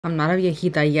I'm not a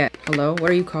viejita yet. Hello, what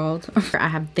are you called? I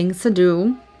have things to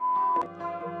do.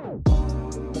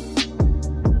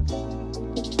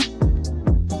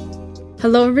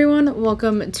 Hello everyone,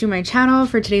 welcome to my channel.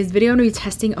 For today's video, I'm going to be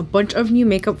testing a bunch of new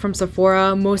makeup from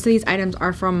Sephora. Most of these items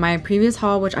are from my previous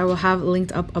haul, which I will have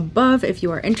linked up above if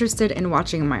you are interested in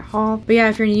watching my haul. But yeah,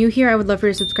 if you're new here, I would love for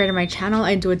you to subscribe to my channel.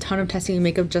 I do a ton of testing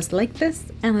makeup just like this,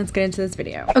 and let's get into this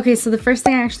video. Okay, so the first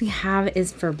thing I actually have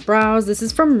is for brows. This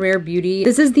is from Rare Beauty.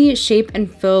 This is the Shape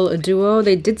and Fill Duo.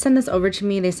 They did send this over to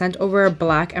me. They sent over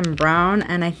black and brown,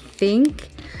 and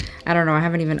I don't know, I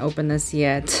haven't even opened this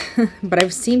yet, but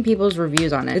I've seen people's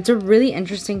reviews on it. It's a really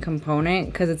interesting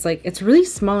component because it's really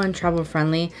small and travel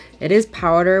friendly. It is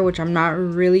powder, which I'm not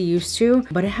really used to,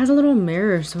 but it has a little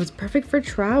mirror, so it's perfect for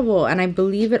travel. And I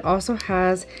believe it also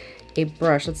has a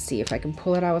brush. Let's see if I can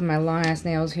pull it out with my long ass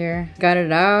nails here. Got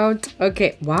it out.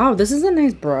 Okay, wow, this is a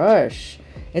nice brush.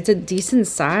 It's a decent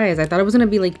size. I thought it was gonna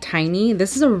be like tiny.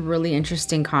 This is a really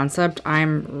interesting concept.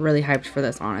 I'm really hyped for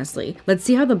this, honestly. Let's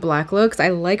see how the black looks. I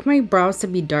like my brows to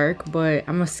be dark, but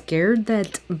I'm scared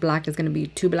that black is gonna be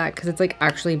too black because it's like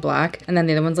actually black, and then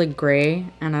the other one's like gray,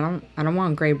 and I don't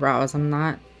want gray brows. I'm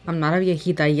not a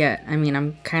viejita yet. I mean,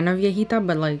 I'm kind of viejita,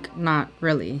 but like not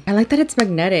really. I like that it's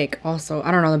magnetic also.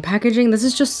 I don't know, the packaging, this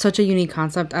is just such a unique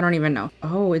concept. I don't even know.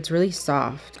 Oh, it's really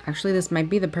soft. Actually, this might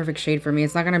be the perfect shade for me.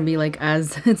 It's not gonna be like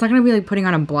it's not gonna be like putting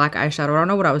on a black eyeshadow. I don't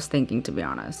know what I was thinking, to be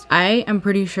honest. I am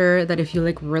pretty sure that if you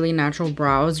like really natural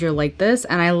brows, you're like this.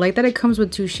 And I like that it comes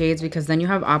with two shades because then you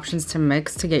have options to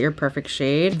mix to get your perfect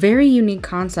shade. Very unique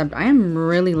concept. I am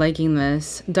really liking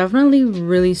this. Definitely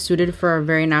really suited for a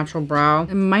very natural brow.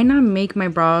 It might not make my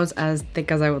brows as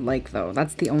thick as I would like though.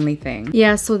 That's the only thing.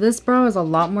 Yeah, so this brow is a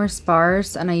lot more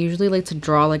sparse, and I usually like to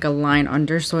draw like a line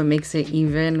under so it makes it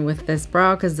even with this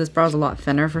brow, because this brow is a lot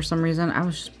thinner for some reason. I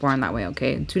was just born that way,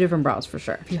 okay? Two different brows for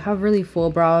sure. If you have really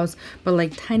full brows but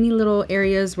like tiny little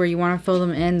areas where you want to fill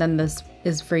them in, then this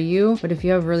is for you. But if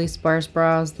you have really sparse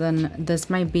brows, then this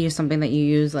might be something that you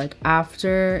use like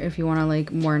after, if you want to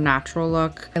like more natural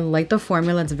look. I like the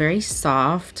formula. It's very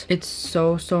soft. It's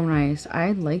so nice.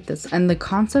 I like this, and the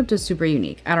concept is super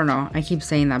unique. I don't know, I keep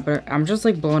saying that, but I'm just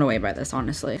like blown away by this,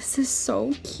 honestly. This is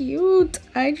so cute.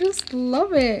 I just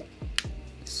love it.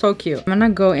 So cute. I'm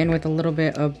gonna go in with a little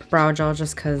bit of brow gel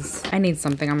just because I need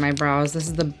something on my brows. This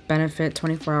is the Benefit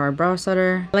 24-hour brow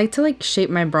setter. I like to like shape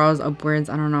my brows upwards.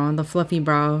 I don't know, the fluffy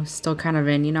brow still kind of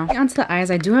in, you know. Onto the eyes,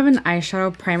 I do have an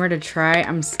eyeshadow primer to try.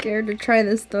 I'm scared to try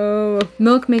this though.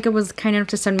 Milk Makeup was kind enough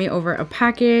to send me over a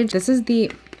package. This is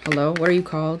the, hello, what are you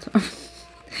called?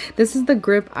 This is the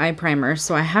Grip Eye Primer.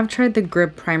 So I have tried the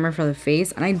Grip Primer for the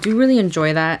face, and I do really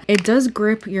enjoy that. It does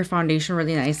grip your foundation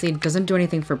really nicely. It doesn't do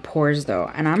anything for pores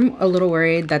though. And I'm a little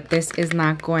worried that this is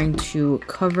not going to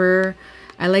cover.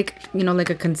 I like, you know, like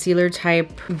a concealer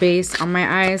type base on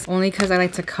my eyes, only because I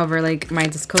like to cover like my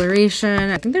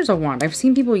discoloration. I think there's a wand. I've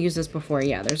seen people use this before.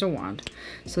 Yeah, there's a wand.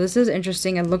 So this is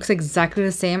interesting. It looks exactly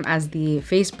the same as the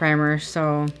face primer.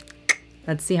 So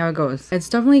let's see how it goes. It's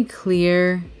definitely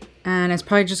clear, and it's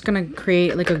probably just gonna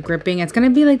create like a gripping. It's gonna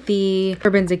be like the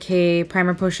Urban Decay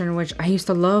Primer Potion, which I used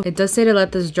to love. It does say to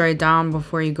let this dry down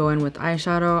before you go in with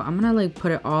eyeshadow. I'm gonna like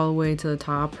put it all the way to the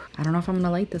top. I don't know if I'm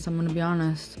gonna like this, I'm gonna be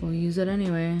honest. We'll use it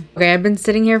anyway. Okay, I've been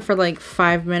sitting here for like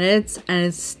 5 minutes and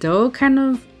it's still kind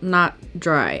of not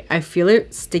dry. I feel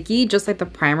it sticky just like the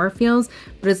primer feels,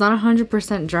 but it's not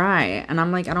 100% dry, and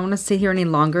I'm like, I don't want to sit here any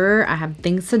longer. I have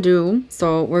things to do,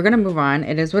 so we're gonna move on.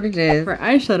 It is what it is. For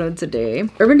eyeshadow today,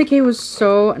 Urban Decay was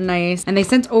so nice, and they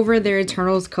sent over their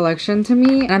Eternals collection to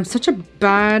me, and I'm such a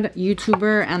bad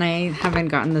YouTuber and I haven't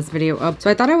gotten this video up, so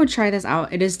I thought I would try this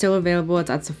out. It is still available. It's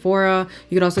at Sephora.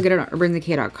 You could also get it on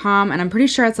urbandecay.com, and I'm pretty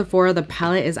sure at Sephora the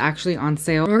palette is actually on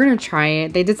sale. We're gonna try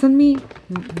it. They did send me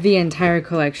the entire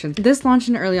collection. This launched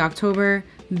in early October.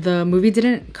 The movie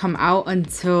didn't come out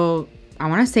until, I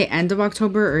want to say, end of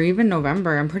October or even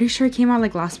November. I'm pretty sure it came out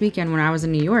like last weekend when I was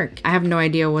in New York. I have no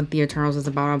idea what the Eternals is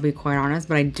about, I'll be quite honest,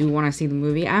 but I do want to see the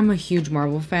movie. I'm a huge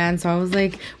Marvel fan, so I was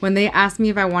like, when they asked me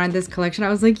if I wanted this collection, I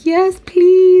was like, yes,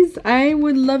 please. I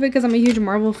would love it because I'm a huge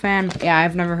Marvel fan. Yeah,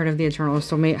 I've never heard of the Eternals,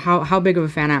 so how big of a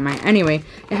fan am I? Anyway,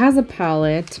 it has a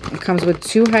palette. It comes with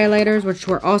 2 highlighters, which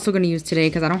we're also going to use today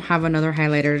because I don't have another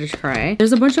highlighter to try.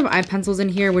 There's a bunch of eye pencils in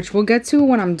here, which we'll get to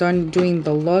when I'm done doing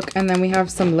the look, and then we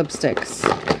have some lipsticks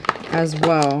as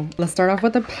well. Let's start off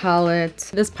with the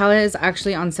palette. This palette is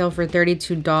actually on sale for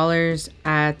 $32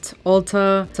 at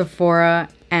Ulta, Sephora,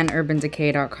 and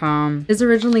urbandecay.com. It's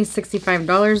originally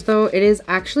 $65 though. It is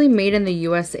actually made in the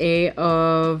USA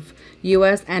of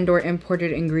US and or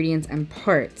imported ingredients and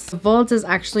parts. The Vault is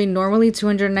actually normally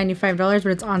 $295,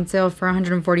 but it's on sale for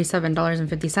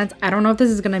 $147.50. I don't know if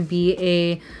this is gonna be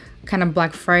a kind of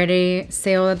Black Friday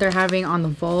sale that they're having on the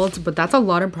Vault, but that's a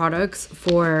lot of products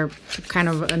for kind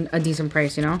of a decent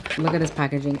price, you know? Look at this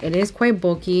packaging. It is quite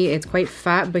bulky, it's quite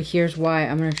fat, but here's why.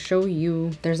 I'm gonna show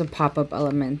you. There's a pop-up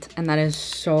element, and that is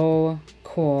so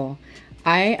cool.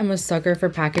 I am a sucker for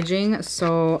packaging,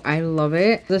 so I love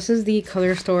it. This is the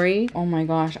color story. Oh my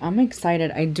gosh, I'm excited.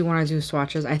 I do want to do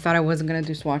swatches. I thought I wasn't going to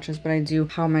do swatches, but I do.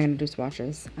 How am I going to do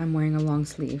swatches? I'm wearing a long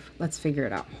sleeve. Let's figure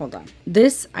it out. Hold on.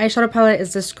 This eyeshadow palette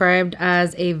is described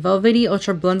as a velvety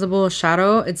ultra blendable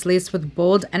shadow. It's laced with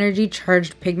bold, energy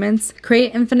charged pigments.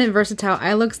 Create infinite versatile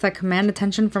eye looks that command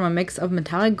attention from a mix of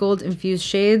metallic gold infused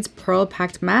shades, pearl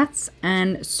packed mattes,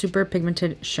 and super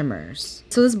pigmented shimmers.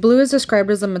 So this blue is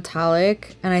described as a metallic,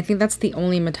 and I think that's the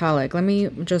only metallic. Let me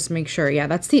just make sure. Yeah,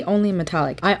 that's the only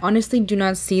metallic. I honestly do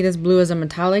not see this blue as a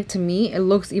metallic. To me, it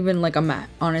looks even like a matte,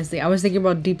 honestly. I was thinking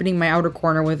about deepening my outer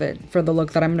corner with it for the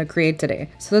look that I'm going to create today.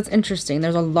 So that's interesting.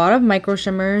 There's a lot of micro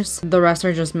shimmers. The rest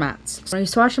are just mattes. So when you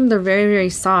swatch them, they're very, very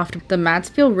soft. The mattes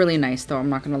feel really nice though, I'm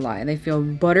not going to lie. They feel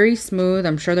buttery smooth.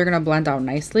 I'm sure they're going to blend out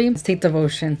nicely. Let's take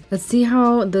Devotion. Let's see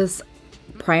how this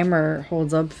primer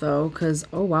holds up though, because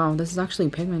oh wow, this is actually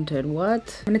pigmented.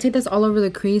 What? I'm gonna take this all over the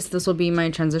crease. This will be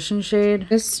my transition shade.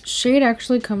 This shade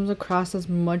actually comes across as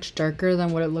much darker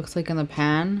than what it looks like in the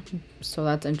pan, so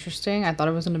that's interesting. I thought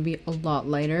it was gonna be a lot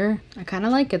lighter. I kind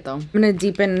of like it though. I'm gonna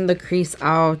deepen the crease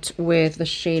out with the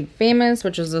shade Famous,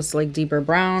 which is this like deeper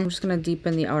brown. I'm just gonna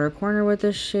deepen the outer corner with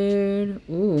this shade.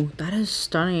 Ooh, that is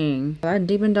stunning. That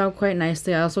deepened out quite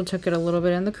nicely. I also took it a little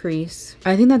bit in the crease.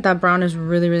 I think that brown is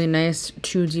really, really nice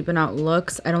to deepen out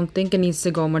looks. I don't think it needs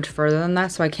to go much further than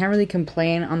that, so I can't really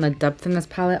complain on the depth in this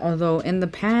palette, although in the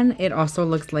pan it also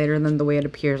looks lighter than the way it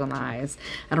appears on the eyes.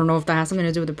 I don't know if that has something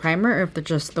to do with the primer or if it's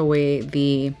just the way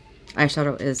the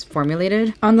eyeshadow is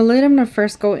formulated. On the lid, I'm gonna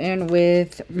first go in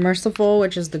with Merciful,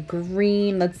 which is the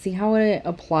green. Let's see how it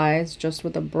applies just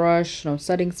with a brush, no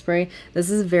setting spray. This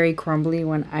is very crumbly.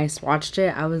 When I swatched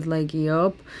it, I was like,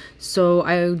 yup. So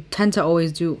I tend to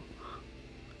always do,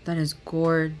 that is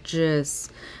gorgeous.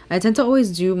 I tend to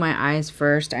always do my eyes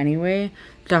first anyway.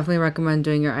 Definitely recommend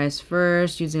doing your eyes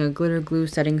first, using a glitter glue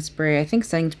setting spray. I think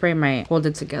setting spray might hold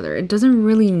it together. It doesn't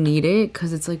really need it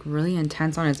because it's like really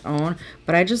intense on its own,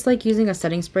 but I just like using a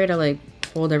setting spray to like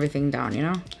hold everything down, you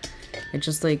know? It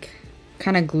just like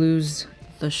kind of glues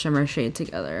the shimmer shade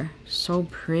together. So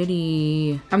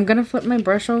pretty. I'm gonna flip my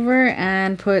brush over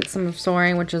and put some of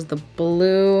Soaring, which is the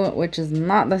blue, which is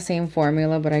not the same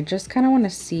formula, but I just kind of want to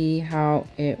see how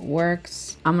it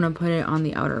works. I'm gonna put it on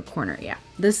the outer corner. Yeah,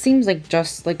 this seems like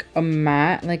just like a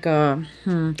matte, like a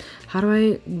how do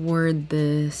I word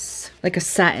this, like a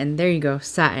satin. There you go,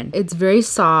 satin. It's very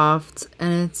soft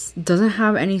and it doesn't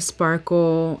have any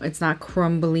sparkle. It's not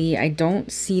crumbly. I don't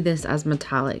see this as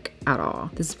metallic at all.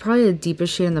 This is probably the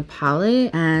deepest shade in the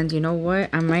palette, and you know what,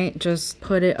 I might just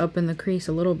put it up in the crease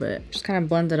a little bit, just kind of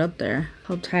blend it up there,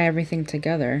 help tie everything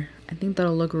together. I think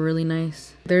that'll look really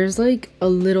nice. There's like a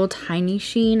little tiny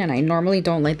sheen, and I normally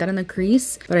don't like that in the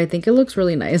crease, but I think it looks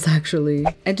really nice actually.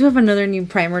 I do have another new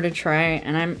primer to try,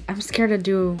 and I'm scared to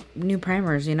do new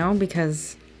primers, you know,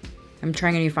 because I'm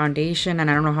trying a new foundation and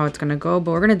I don't know how it's gonna go,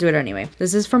 but we're gonna do it anyway.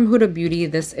 This is from Huda Beauty.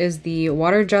 This is the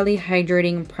Water Jelly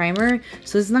Hydrating Primer.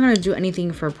 So this is not gonna do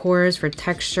anything for pores, for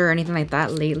texture, or anything like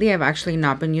that. Lately, I've actually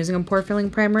not been using a pore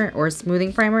filling primer or a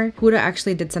smoothing primer. Huda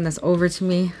actually did send this over to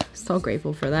me. So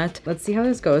grateful for that. Let's see how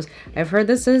this goes. I've heard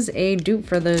this is a dupe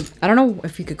for the, I don't know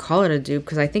if you could call it a dupe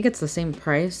because I think it's the same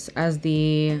price as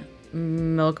the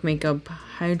Milk Makeup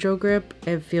Hydro Grip.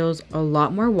 It feels a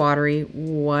lot more watery.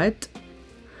 What?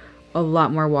 A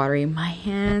lot more watery. My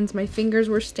hands, my fingers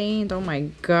were stained. Oh my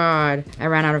god. I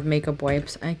ran out of makeup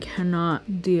wipes. I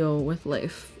cannot deal with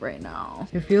life right now.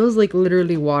 It feels like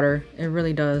literally water. It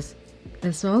really does.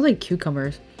 It smells like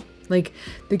cucumbers. Like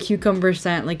the cucumber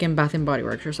scent like in Bath and Body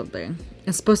Works or something.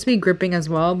 It's supposed to be gripping as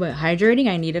well, but hydrating.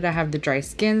 I needed to have the dry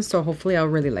skin, so hopefully I'll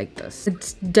really like this.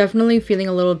 It's definitely feeling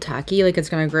a little tacky, like it's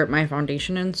gonna grip my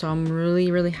foundation in, so I'm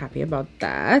really, really happy about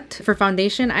that. For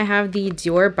foundation, I have the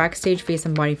Dior Backstage Face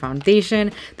and Body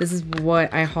Foundation. This is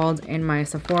what I hauled in my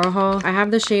Sephora haul. I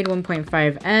have the shade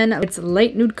 1.5N. It's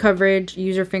light nude coverage.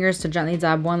 Use your fingers to gently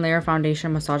dab one layer of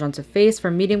foundation, massage onto face.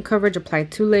 For medium coverage, apply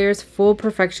 2 layers, full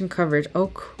perfection coverage. Oh,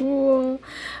 cool.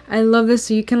 I love this.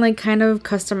 So you can like kind of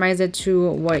customize it to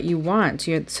what you want,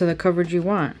 to the coverage you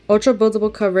want. Ultra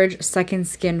buildable coverage, second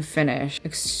skin finish.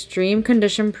 Extreme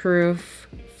condition proof,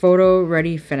 photo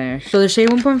ready finish. So the shade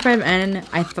 1.5N,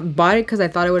 I bought it because I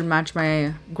thought it would match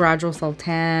my gradual self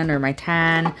tan or my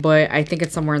tan, but I think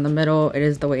it's somewhere in the middle. It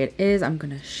is the way it is. I'm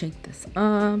gonna shake this up.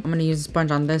 I'm gonna use a sponge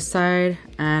on this side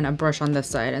and a brush on this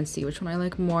side and see which one I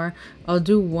like more. I'll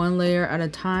do one layer at a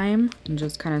time and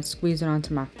just kind of squeeze it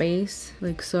onto my face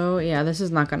like so. Yeah, this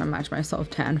is not gonna match my self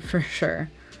tan for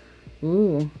sure.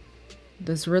 Ooh,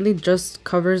 this really just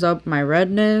covers up my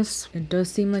redness. It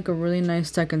does seem like a really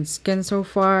nice second skin so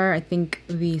far. I think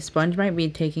the sponge might be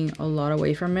taking a lot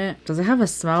away from it. Does it have a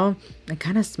smell? It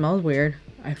kind of smells weird.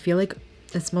 I feel like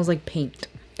it smells like paint.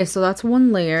 Okay, so that's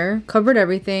one layer. Covered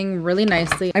everything really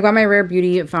nicely. I got my Rare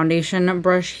Beauty foundation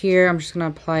brush here. I'm just gonna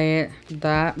apply it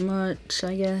that much,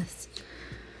 I guess.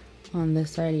 On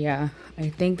this side, yeah. I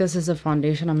think this is a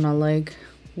foundation I'm gonna like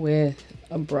with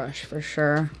a brush for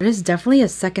sure. It is definitely a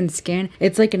second skin.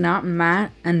 It's like not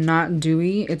matte and not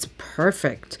dewy. It's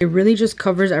perfect. It really just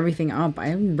covers everything up.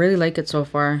 I really like it so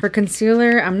far. For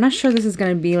concealer, I'm not sure this is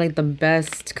gonna be like the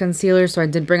best concealer, so I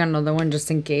did bring another one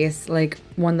just in case, like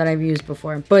one that I've used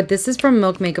before. But this is from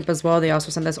Milk Makeup as well. They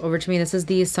also sent this over to me. This is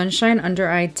the Sunshine Under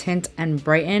Eye Tint and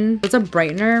Brighten. It's a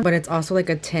brightener, but it's also like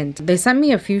a tint. They sent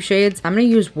me a few shades. I'm gonna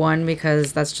use one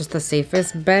because that's just the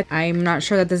safest bet. I'm not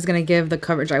sure that this is gonna give the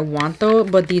coverage I want though,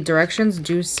 but the directions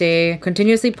do say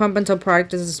continuously pump until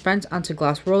product is dispensed onto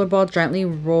glass rollerball. Gently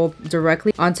roll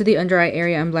directly onto the under eye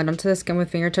area and blend onto the skin with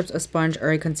fingertips, a sponge,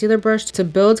 or a concealer brush. To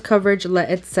build coverage,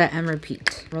 let it set and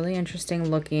repeat. Really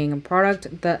interesting looking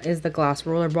product. That is the glass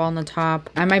rollerball on the top.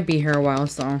 I might be here a while,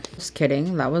 so just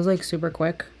kidding. That was like super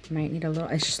quick. Might need a little.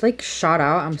 It's just like shot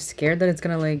out. I'm scared that it's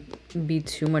gonna like be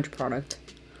too much product.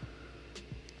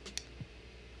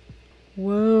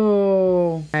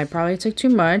 Whoa, I probably took too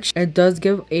much. It does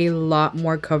give a lot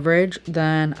more coverage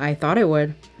than I thought it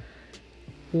would.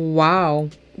 Wow,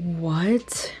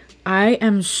 what? I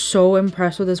am so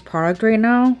impressed with this product right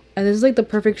now, and this is like the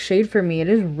perfect shade for me. It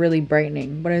is really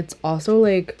brightening, but it's also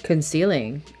like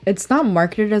concealing. It's not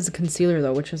marketed as a concealer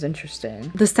though, which is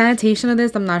interesting. The sanitation of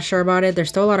this, I'm not sure about it. There's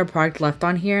still a lot of product left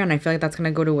on here, and I feel like that's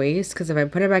gonna go to waste because if I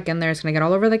put it back in there, it's gonna get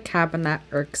all over the cap, and that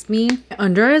irks me. My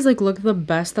under eyes like look the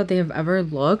best that they have ever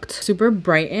looked. Super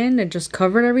brightened. It just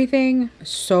covered everything.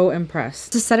 So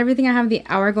impressed. To set everything, I have the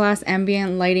Hourglass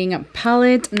Ambient Lighting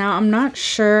Palette. Now I'm not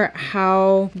sure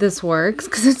how this works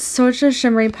because it's such a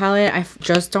shimmery palette. I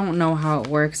just don't know how it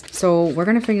works, so we're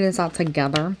gonna figure this out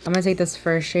together. I'm gonna take this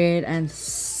first shade and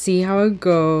see how it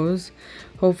goes.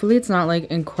 Hopefully it's not like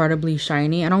incredibly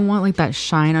shiny. I don't want like that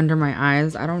shine under my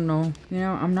eyes. I don't know, you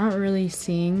know, I'm not really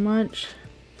seeing much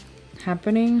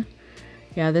happening.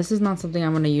 Yeah, this is not something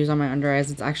I'm going to use on my under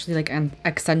eyes. It's actually like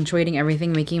accentuating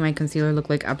everything, making my concealer look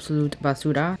like absolute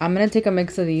basura. I'm going to take a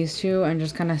mix of these two and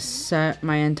just kind of set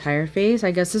my entire face.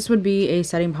 I guess this would be a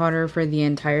setting powder for the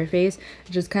entire face.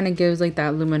 It just kind of gives like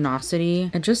that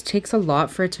luminosity. It just takes a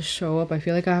lot for it to show up. I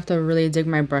feel like I have to really dig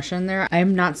my brush in there. I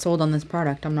am not sold on this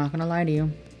product. I'm not going to lie to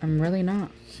you. I'm really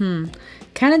not.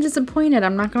 Kind of disappointed,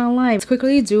 I'm not gonna lie. Let's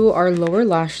quickly do our lower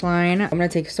lash line. I'm gonna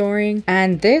take Soaring,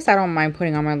 and this I don't mind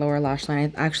putting on my lower lash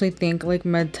line. I actually think like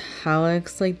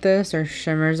metallics like this, or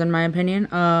shimmers in my opinion,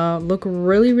 look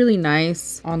really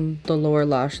nice on the lower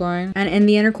lash line. And in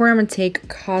the inner corner, I'm gonna take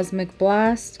Cosmic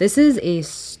Blast. This is a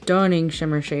stunning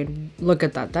shimmer shade. Look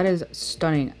at that. That is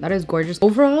stunning. That is gorgeous.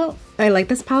 Overall, I like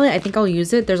this palette. I think I'll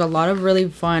use it. There's a lot of really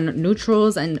fun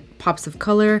neutrals and pops of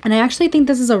color, and I actually think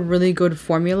this is a really good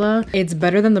formula. It's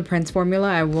better than the Prince formula,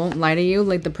 I won't lie to you.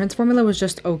 Like the Prince formula was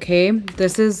just okay.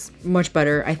 This is much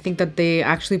better. I think that they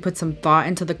actually put some thought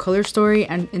into the color story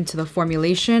and into the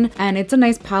formulation, and it's a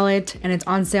nice palette, and it's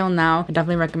on sale now. I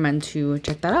definitely recommend to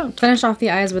check that out. Finish off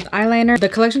the eyes with eyeliner. The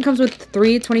collection comes with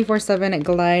 3 24/7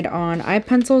 Glide On eye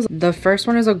pencils. The first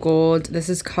one is a gold. This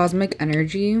is Cosmic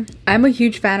Energy. I'm a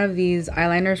huge fan of these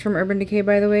eyeliners from Urban Decay,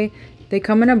 by the way. They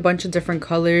come in a bunch of different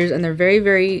colors, and they're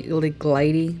very like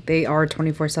glidey. They are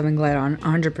 24/7 Glide On,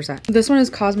 100%. This one is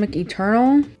Cosmic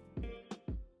Eternal.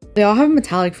 They all have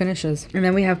metallic finishes. And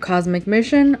then we have Cosmic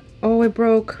Mission. Oh, it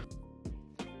broke.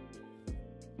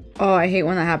 Oh, I hate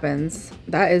when that happens.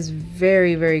 That is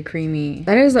very creamy.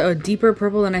 That is a deeper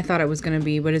purple than I thought it was gonna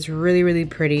be, but it's really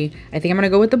pretty. I think I'm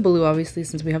gonna go with the blue, obviously,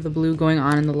 since we have the blue going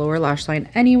on in the lower lash line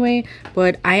anyway.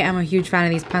 But I am a huge fan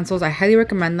of these pencils. I highly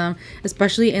recommend them,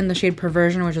 especially in the shade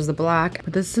Perversion, which is the black.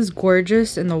 But this is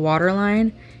gorgeous in the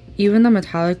waterline. Even the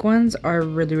metallic ones are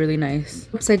really nice.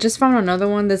 Oops, I just found another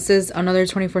one. This is another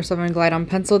 24/7 Glide On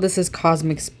pencil. This is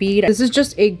Cosmic Speed. This is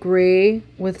just a gray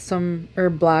with some, or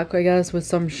black, I guess, with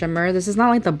some shimmer. This is not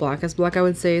like the blackest black, I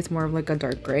would say. It's more of like a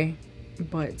dark gray.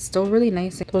 but still really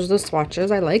nice. Those are the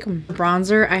swatches. I like them.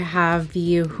 Bronzer, I have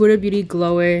the Huda Beauty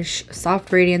Glowish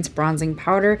Soft Radiance Bronzing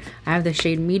Powder. I have the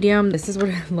shade medium. This is what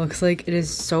it looks like. It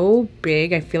is so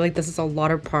big. I feel like this is a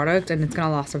lot of product and it's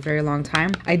gonna last a very long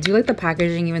time. I do like the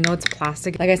packaging even though it's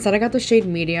plastic. Like I said, I got the shade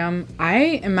medium.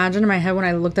 I imagined in my head when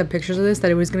I looked at pictures of this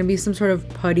that it was gonna be some sort of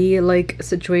putty like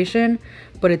situation,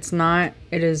 but it's not.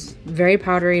 It is very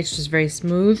powdery. It's just very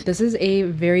smooth. This is a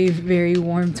very, very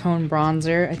warm tone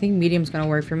bronzer. I think medium's gonna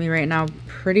work for me right now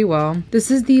pretty well.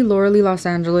 This is the Laura Lee Los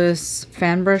Angeles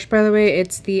fan brush, by the way.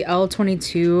 It's the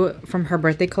L22 from her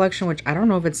birthday collection, which I don't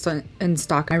know if it's still in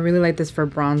stock. I really like this for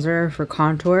bronzer, for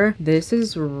contour. This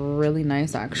is really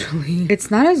nice, actually.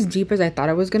 It's not as deep as I thought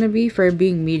it was gonna be. For it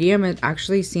being medium, it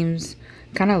actually seems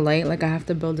kind of light, like I have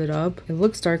to build it up. It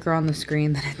looks darker on the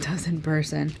screen than it does in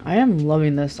person. I am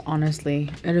loving this, honestly.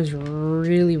 It is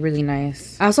really, really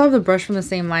nice. I also have the brush from the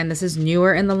same line. This is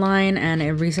newer in the line and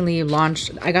it recently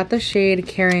launched. I got the shade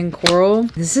Caring Coral.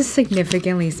 This is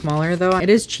significantly smaller though. It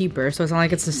is cheaper, so it's not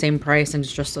like it's the same price and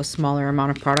it's just a smaller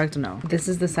amount of product. No, this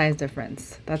is the size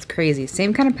difference. That's crazy.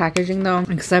 Same kind of packaging though,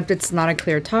 except it's not a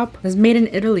clear top. It's made in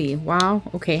Italy. Wow,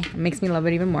 okay, it makes me love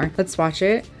it even more. Let's swatch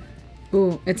it.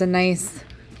 Ooh, it's a nice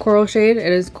coral shade.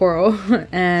 It is coral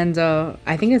and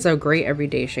I think it's a great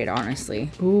everyday shade, honestly.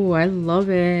 Ooh, I love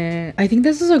it. I think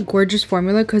this is a gorgeous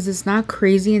formula because it's not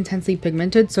crazy intensely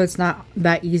pigmented, so it's not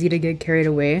that easy to get carried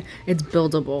away. It's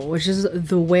buildable, which is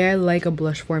the way I like a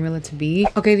blush formula to be.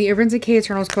 Okay, the Urban Decay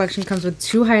Eternals collection comes with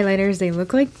 2 highlighters. They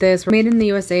look like this. Made in the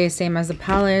USA, same as the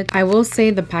palette. I will say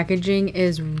the packaging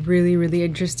is really, really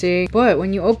interesting, but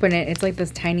when you open it, it's like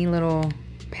this tiny little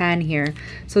pan here.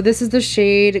 So this is the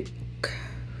shade,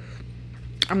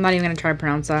 I'm not even gonna try to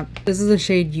pronounce that. This is the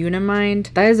shade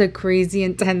Unimind. That is a crazy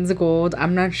intense gold.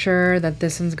 I'm not sure that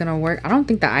this one's gonna work. I don't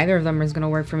think that either of them is gonna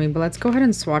work for me, but let's go ahead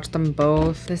and swatch them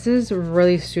both. This is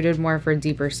really suited more for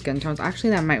deeper skin tones. Actually,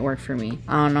 that might work for me.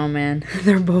 I don't know, man.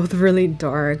 They're both really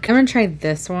dark. I'm gonna try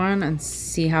this one and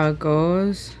see how it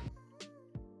goes.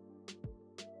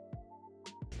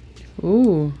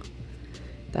 Ooh,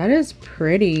 that is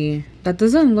pretty. That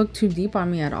doesn't look too deep on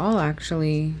me at all,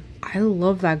 actually. I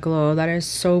love that glow. That is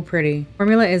so pretty.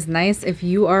 Formula is nice. If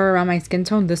you are around my skin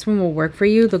tone, this one will work for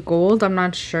you. The gold, I'm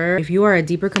not sure. If you are a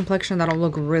deeper complexion, that'll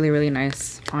look really, really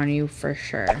nice on you for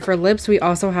sure. For lips, we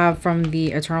also have from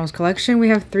the Eternals collection, we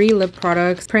have 3 lip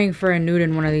products. Praying for a nude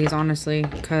in one of these, honestly,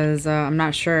 because I'm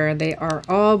not sure. They are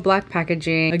all black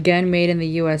packaging. Again, made in the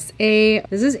USA.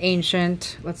 This is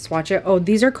ancient. Let's swatch it. Oh,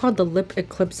 these are called the Lip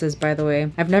Eclipses, by the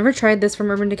way. I've never tried this from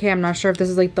Urban Decay. I'm not sure if this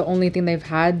is like the only thing they've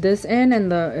had this in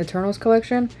the Eternals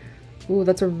collection. Ooh,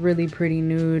 that's a really pretty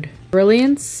nude.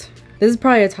 Brilliance. This is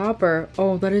probably a topper.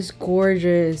 Oh, that is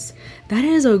gorgeous. That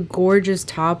is a gorgeous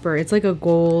topper. It's like a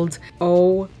gold.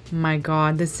 Oh my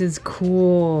god, this is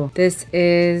cool. This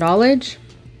is Knowledge.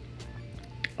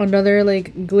 Another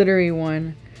like glittery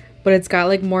one, but it's got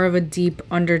like more of a deep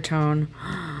undertone.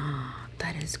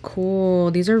 That is cool.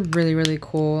 These are really, really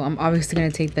cool. I'm obviously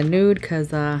gonna take the nude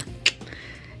because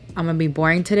I'm gonna be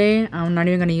boring today. I'm not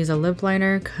even gonna use a lip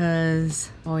liner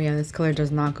because, oh yeah, this color does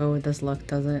not go with this look,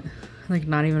 does it? Like,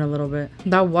 not even a little bit.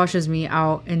 That washes me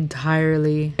out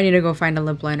entirely. I need to go find a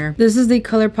lip liner. This is the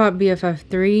ColourPop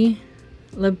BFF3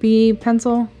 Lippy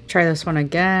pencil. Try this one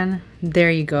again. There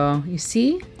you go. You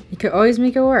see? You can always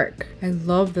make it work. I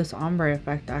love this ombre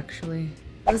effect, actually.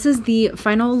 This is the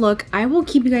final look. I will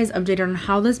keep you guys updated on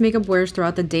how this makeup wears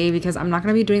throughout the day because I'm not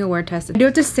going to be doing a wear test. I do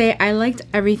have to say I liked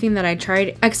everything that I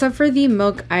tried except for the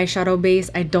Milk eyeshadow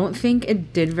base. I don't think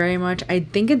it did very much. I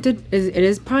think it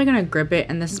is probably going to grip it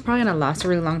and this is probably going to last a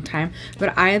really long time,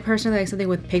 but I personally like something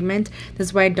with pigment. This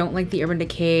is why I don't like the Urban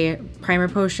Decay primer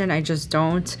potion. I just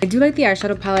don't. I do like the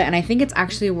eyeshadow palette and I think it's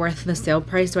actually worth the sale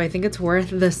price. Do I think it's worth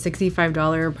the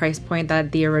 $65 price point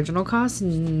that the original cost?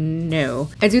 No.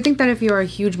 I do think that if you are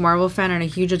a huge Marvel fan and a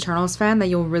huge Eternals fan, that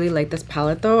you'll really like this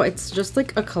palette though. It's just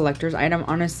like a collector's item,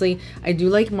 honestly. I do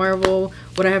like Marvel.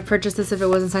 Would I have purchased this if it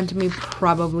wasn't sent to me?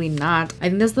 Probably not. I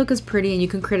think this look is pretty and you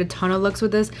can create a ton of looks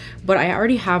with this, but I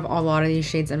already have a lot of these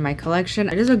shades in my collection.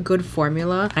 It is a good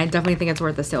formula. I definitely think it's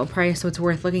worth the sale price, so it's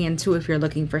worth looking into if you're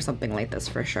looking for something like this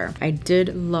for sure. I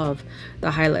did love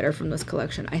the highlighter from this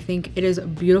collection. I think it is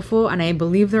beautiful and I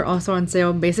believe they're also on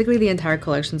sale. Basically the entire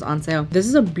collection's on sale. This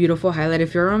is a beautiful highlight.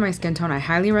 If you're on my skin tone, I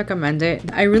highly recommend it.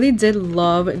 I really did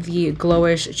love the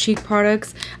glowish cheek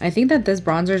products. I think that this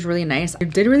bronzer is really nice. I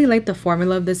did really like the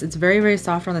formula of this. It's very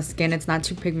soft on the skin. It's not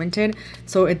too pigmented,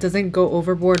 so it doesn't go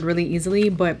overboard really easily,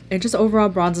 but it just overall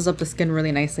bronzes up the skin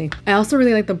really nicely. I also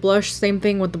really like the blush. Same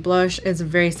thing with the blush. It's a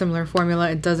very similar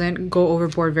formula. It doesn't go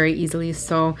overboard very easily,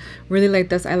 so really like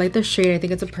this. I like the shade. I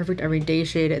think it's a perfect everyday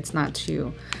shade. It's not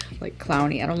too like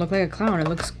clowny. I don't look like a clown. It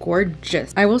looks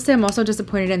gorgeous. I will say I'm also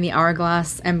disappointed in the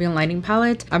Hourglass Ambient Lighting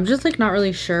palette. I'm just like not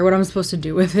really sure what I'm supposed to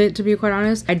do with it, to be quite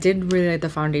honest. I did really like the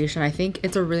foundation. I think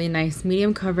it's a really nice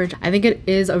medium coverage. I think it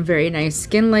is a very nice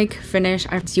skin-like finish.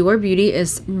 Dior Beauty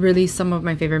is really some of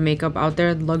my favorite makeup out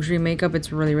there. Luxury makeup.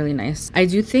 It's really nice. I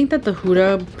do think that the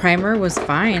Huda primer was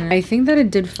fine. I think that it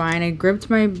did fine. It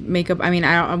gripped my makeup. I mean,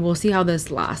 I will see how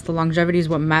this lasts. The longevity is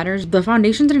what matters. The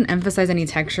foundation didn't emphasize any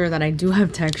texture that I do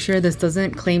have texture. This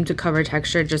doesn't claim to cover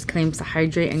texture, it just claims to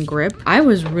hydrate and grip. I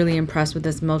was really impressed with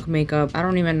this Milk makeup. I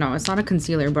don't even know, it's not a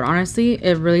concealer, but honestly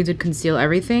it really did conceal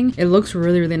everything. It looks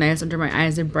really nice under my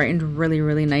eyes. It brightened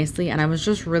really nicely, and I was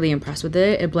just really impressed with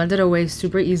it. It blended away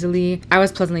super easily. I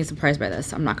was pleasantly surprised by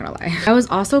this, I'm not gonna lie. I was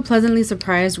also pleasantly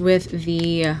surprised with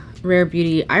the Rare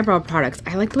Beauty eyebrow products.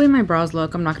 I like the way my brows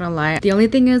look, I'm not gonna lie. The only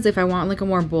thing is, if I want like a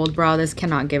more bold brow, this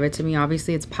cannot give it to me.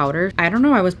 Obviously it's powder. I don't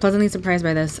know, I was pleasantly surprised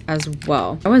by this as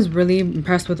well. I was really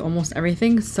impressed with almost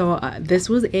everything, so this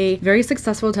was a very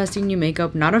successful testing new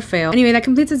makeup, not a fail. Anyway, that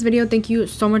completes this video. Thank you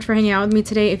so much for hanging out with me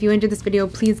today. If you enjoyed this video,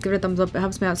 please give it a thumbs up. It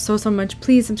helps me out so much.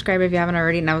 Please subscribe if you haven't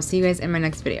already, and I will see you guys in my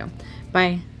next video.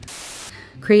 Bye.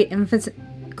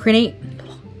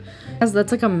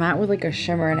 That's like a matte with like a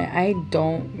shimmer in it. I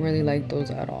don't really like those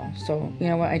at all, so you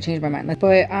know what, I changed my mind.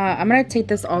 But I'm gonna take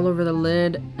this all over the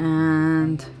lid,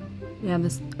 and yeah,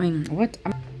 this, I mean, what,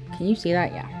 can you see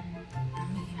that? Yeah, let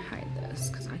me hide this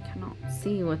because I cannot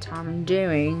see what I'm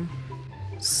doing.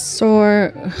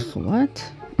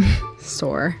 What?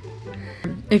 Sore.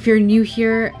 If you're new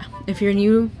here, if you're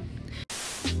new